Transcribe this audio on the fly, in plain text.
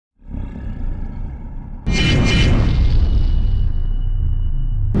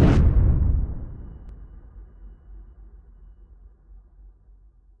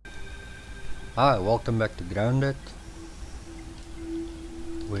Hi, welcome back to Grounded.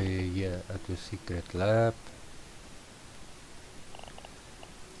 We're here at the secret lab.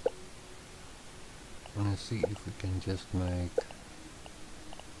 Wanna see if we can just make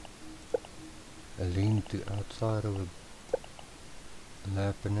a lean-to outside of a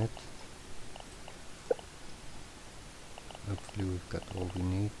lab in it. Hopefully we've got all we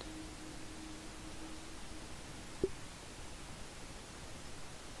need.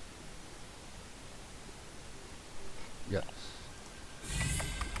 Yes.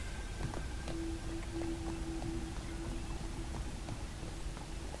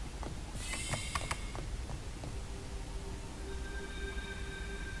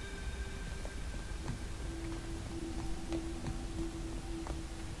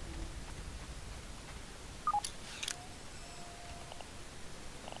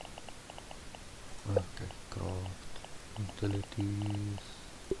 Okay, craft, utilities.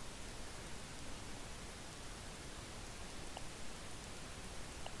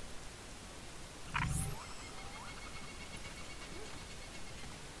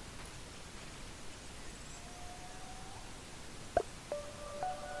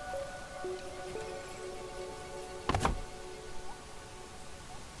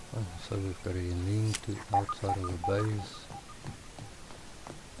 So we've got a lean-to outside of the base.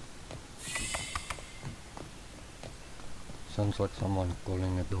 Sounds like someone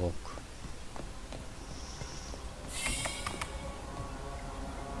calling a dog.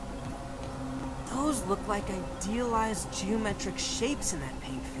 Those look like idealized geometric shapes in that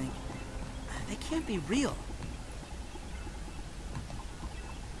paint thing. They can't be real.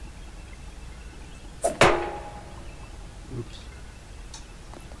 Oops.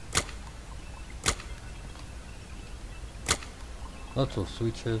 Lots of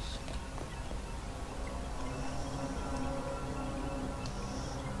switches.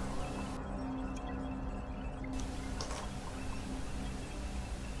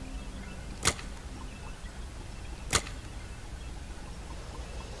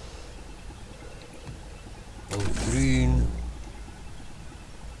 All green.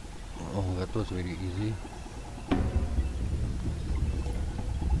 Oh, that was very easy.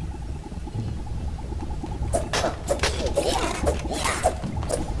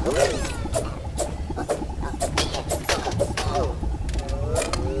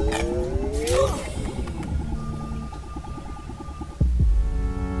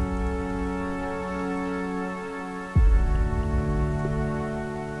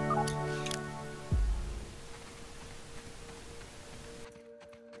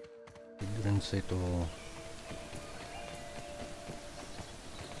 Didn't settle.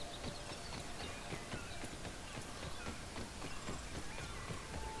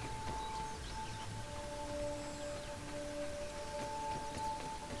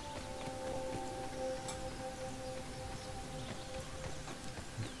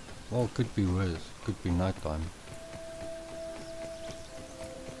 Well, could be worse. Could be nighttime.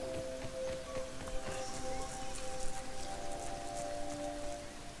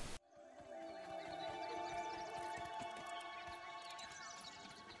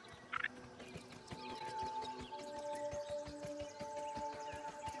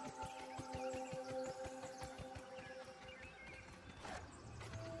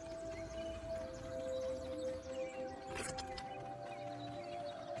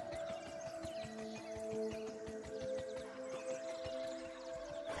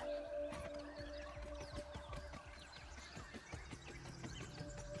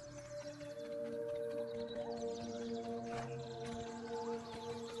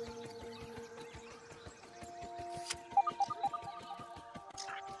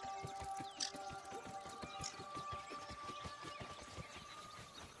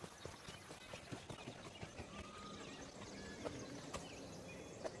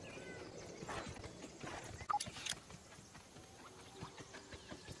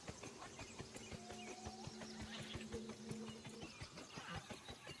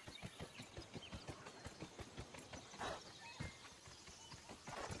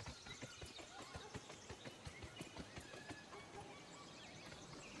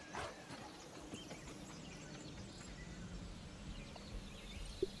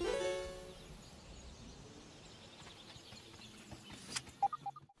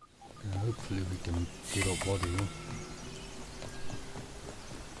 Hopefully we can get our body.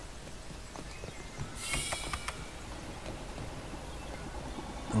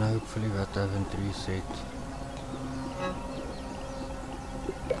 And hopefully that haven't reset.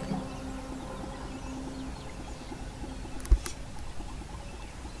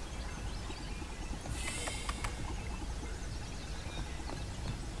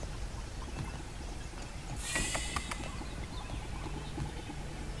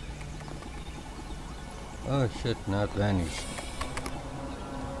 Oh shit, now it vanished.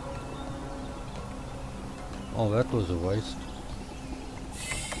 Oh, that was a waste.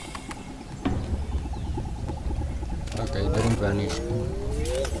 Okay, it didn't vanish.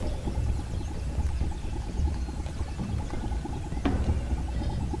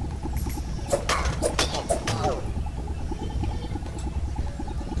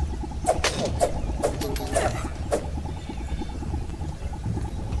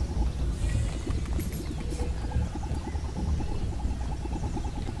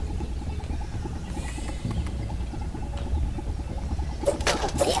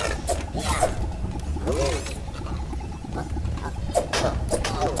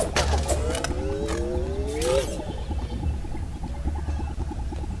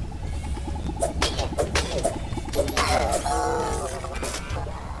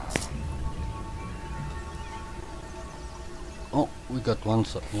 Oh, we got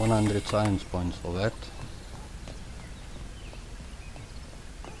 100 science points for that.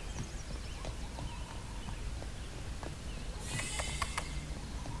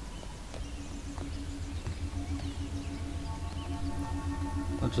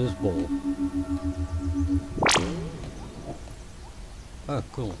 What's this ball? Oh,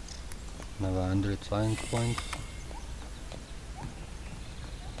 cool. Another 100 science points.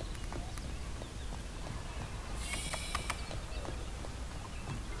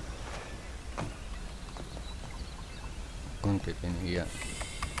 Can't get in here.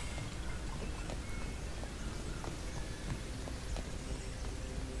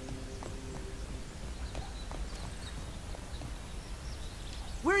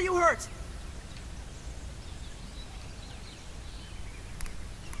 Where are you hurt?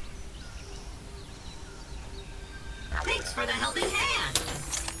 Thanks for the helping hand.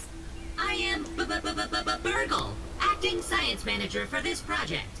 I am Burgle, acting science manager for this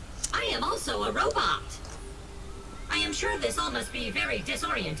project. I am also a robot. I am sure this all must be very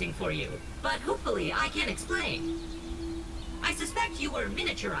disorienting for you, but hopefully I can explain. I suspect you were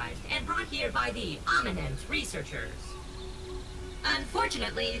miniaturized and brought here by the eminent researchers.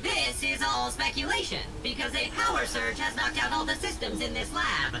 Unfortunately, this is all speculation, because a power surge has knocked out all the systems in this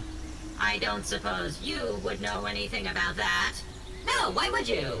lab. I don't suppose you would know anything about that. No, why would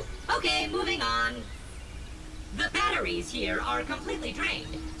you? Okay, moving on. The batteries here are completely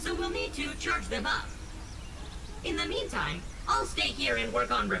drained, so we'll need to charge them up. In the meantime, I'll stay here and work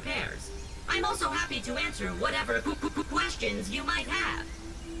on repairs. I'm also happy to answer whatever questions you might have.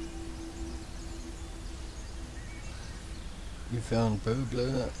 You found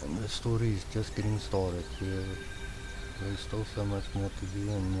Burglar and the story is just getting started. There's still so much more to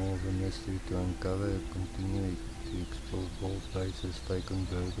do and more of a mystery to uncover. Continue to explore both places, take on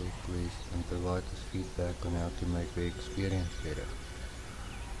Burglar quest and provide us feedback on how to make the experience better.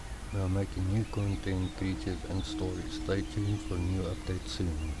 We are making new content, creatures and stories. Stay tuned for new updates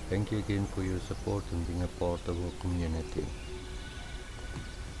soon. Thank you again for your support and being a part of our community.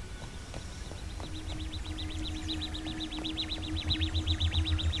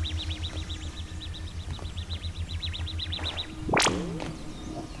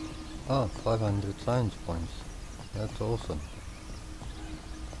 Ah, 500 science points. That's awesome.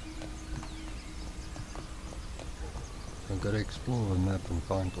 I gotta explore the map and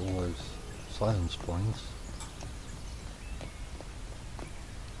find all those science points.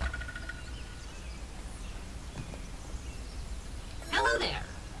 Hello there!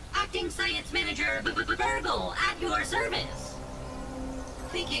 Acting Science Manager Burgle at your service!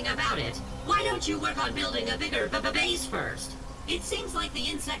 Thinking about it, why don't you work on building a bigger base first? It seems like the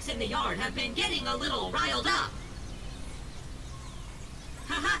insects in the yard have been getting a little riled up.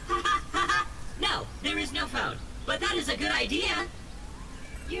 Ha ha ha ha ha ha! No, there is no phone. But that is a good idea.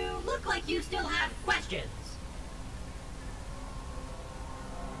 You look like you still have questions.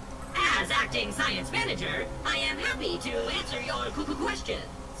 As acting science manager, I am happy to answer your questions.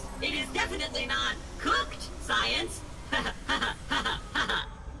 It is definitely not cooked science.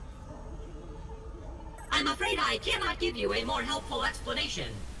 I'm afraid I cannot give you a more helpful explanation.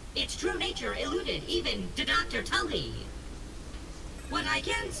 Its true nature eluded even to Dr. Tully. What I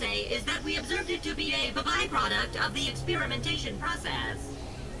can say is that we observed it to be a byproduct of the experimentation process.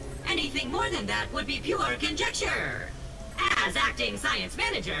 Anything more than that would be pure conjecture. As acting science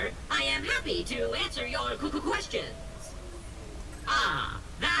manager, I am happy to answer your questions. Ah,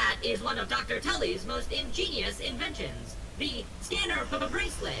 that is one of Dr. Tully's most ingenious inventions, the scanner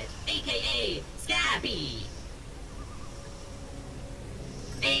bracelet, aka Scabby.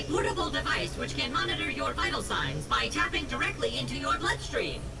 A portable device which can monitor your vital signs by tapping directly into your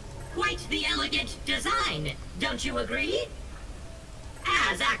bloodstream. Quite the elegant design, don't you agree?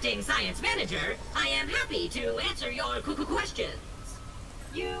 As acting science manager, I am happy to answer your questions.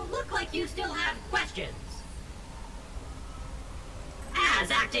 You look like you still have questions.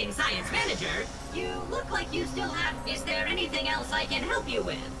 As acting science manager, you look like you still have... Is there anything else I can help you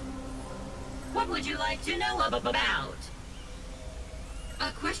with? What would you like to know about?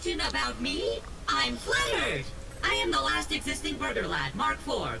 A question about me? I'm flattered! I am the last existing burger lad, Mark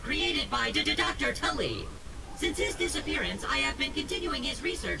IV, created by Dr. Tully. Since his disappearance, I have been continuing his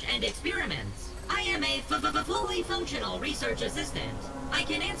research and experiments. I am a fully functional research assistant. I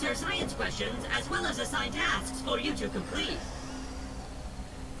can answer science questions as well as assign tasks for you to complete.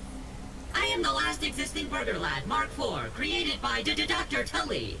 I am the last existing burger lad, Mark IV, created by Dr.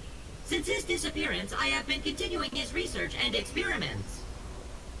 Tully. Since his disappearance, I have been continuing his research and experiments.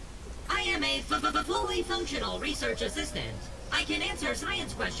 I am a fully functional research assistant. I can answer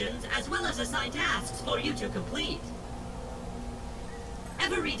science questions as well as assign tasks for you to complete.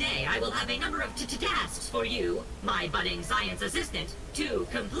 Every day, I will have a number of tasks for you, my budding science assistant, to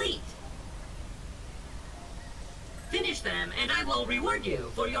complete. Finish them, and I will reward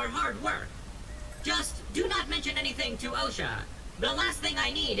you for your hard work. Just do not mention anything to OSHA. The last thing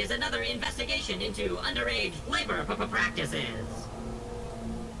I need is another investigation into underage labor practices.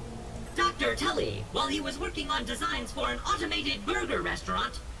 Dr. Tully, while he was working on designs for an automated burger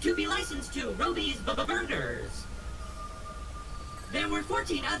restaurant to be licensed to Roby's Burgers. There were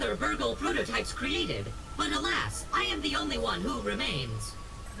 14 other burgle prototypes created, but alas, I am the only one who remains.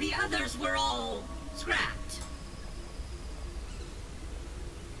 The others were all scrapped.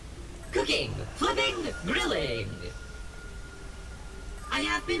 Cooking, flipping, grilling. I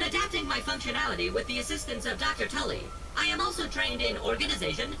have been adapting my functionality with the assistance of Dr. Tully. I am also trained in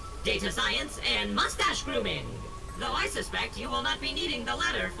organization, data science, and mustache grooming. Though I suspect you will not be needing the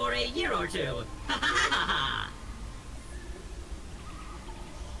latter for a year or two. Ha ha ha ha!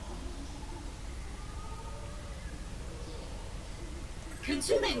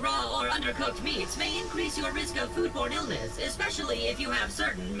 Consuming raw or undercooked meats may increase your risk of foodborne illness, especially if you have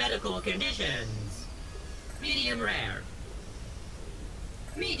certain medical conditions. Medium rare.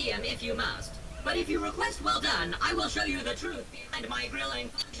 Medium if you must. But if you request well done, I will show you the truth behind my grilling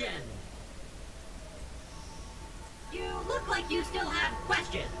function. You look like you still have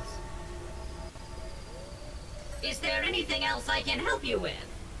questions. Is there anything else I can help you with?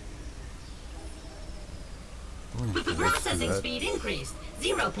 The processing speed increased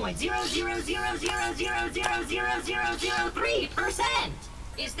 0.00000000003%.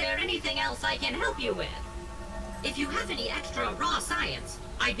 Is there anything else I can help you with? If you have any extra raw science,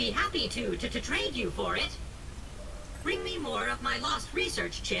 I'd be happy to trade you for it. Bring me more of my lost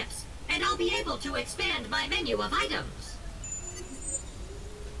research chips, and I'll be able to expand my menu of items.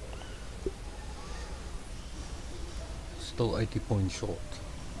 Still 80 points short.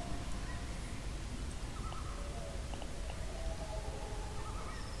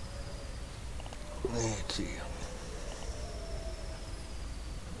 Let's see.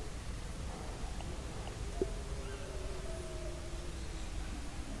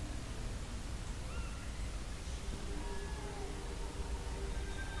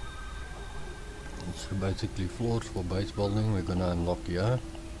 So basically floors for base building we're gonna unlock here.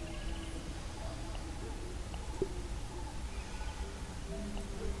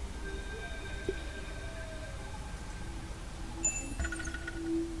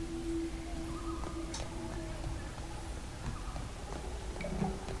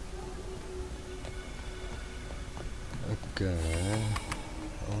 Okay,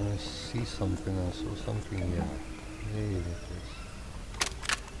 I see something, I saw something here. There it is.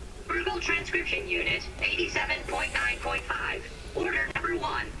 Verbal transcription unit 87.9.5. Order number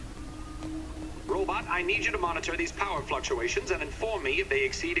 1. Robot, I need you to monitor these power fluctuations and inform me if they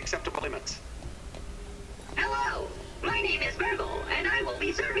exceed acceptable limits. Hello, my name is Burgle, and I will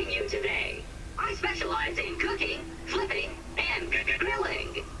be serving you today. I specialize in cooking, flipping, and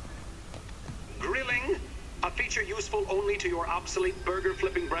grilling. Grilling? A feature useful only to your obsolete burger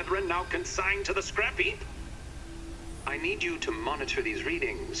flipping brethren now consigned to the scrap heap? I need you to monitor these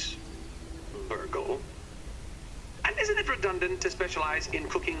readings, Burgle. And isn't it redundant to specialize in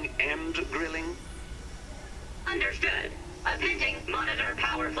cooking and grilling? Understood. Appending monitor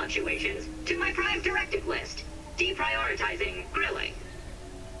power fluctuations to my prime directive list. Deprioritizing grilling.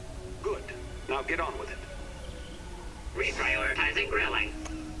 Good. Now get on with it. Reprioritizing grilling.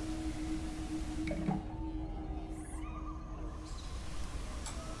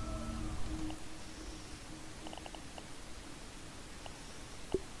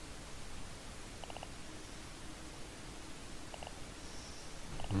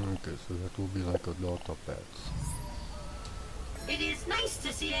 Okay, so that will be like a data pad. It is nice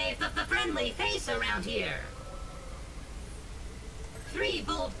to see a friendly face around here. 3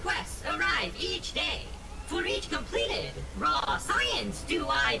 bold quests arrive each day. For each completed, raw science do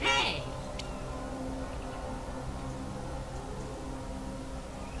I pay.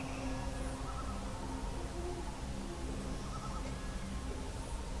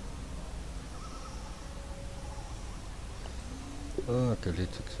 Okay,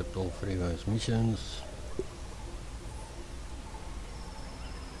 let's accept all 3 of those missions.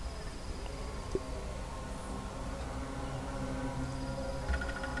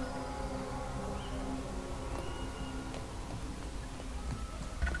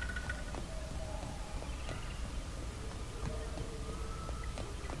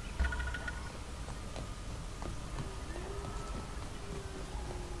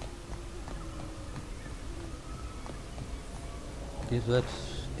 Guess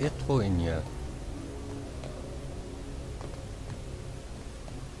that's it for in here.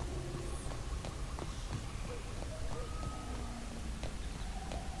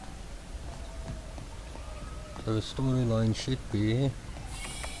 So the storyline should be,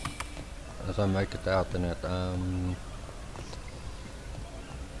 as I make it out in it, the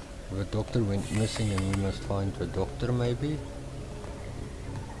doctor went missing and we must find the doctor maybe?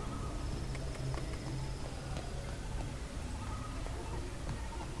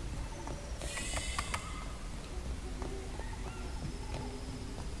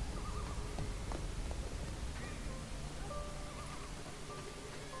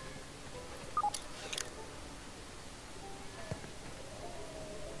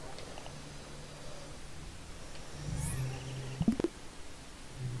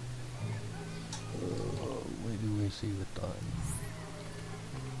 Where do we see the time?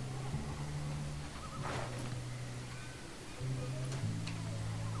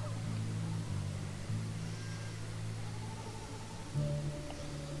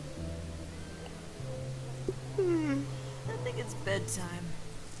 I think it's bedtime.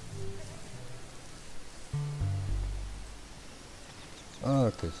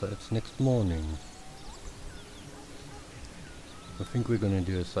 Okay, so it's next morning. I think we're gonna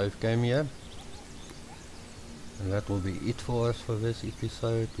do a safe game here. And that will be it for us for this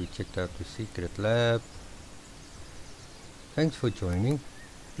episode. We checked out the secret lab. Thanks for joining.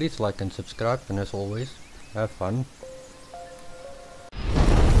 Please like and subscribe, and as always, have fun.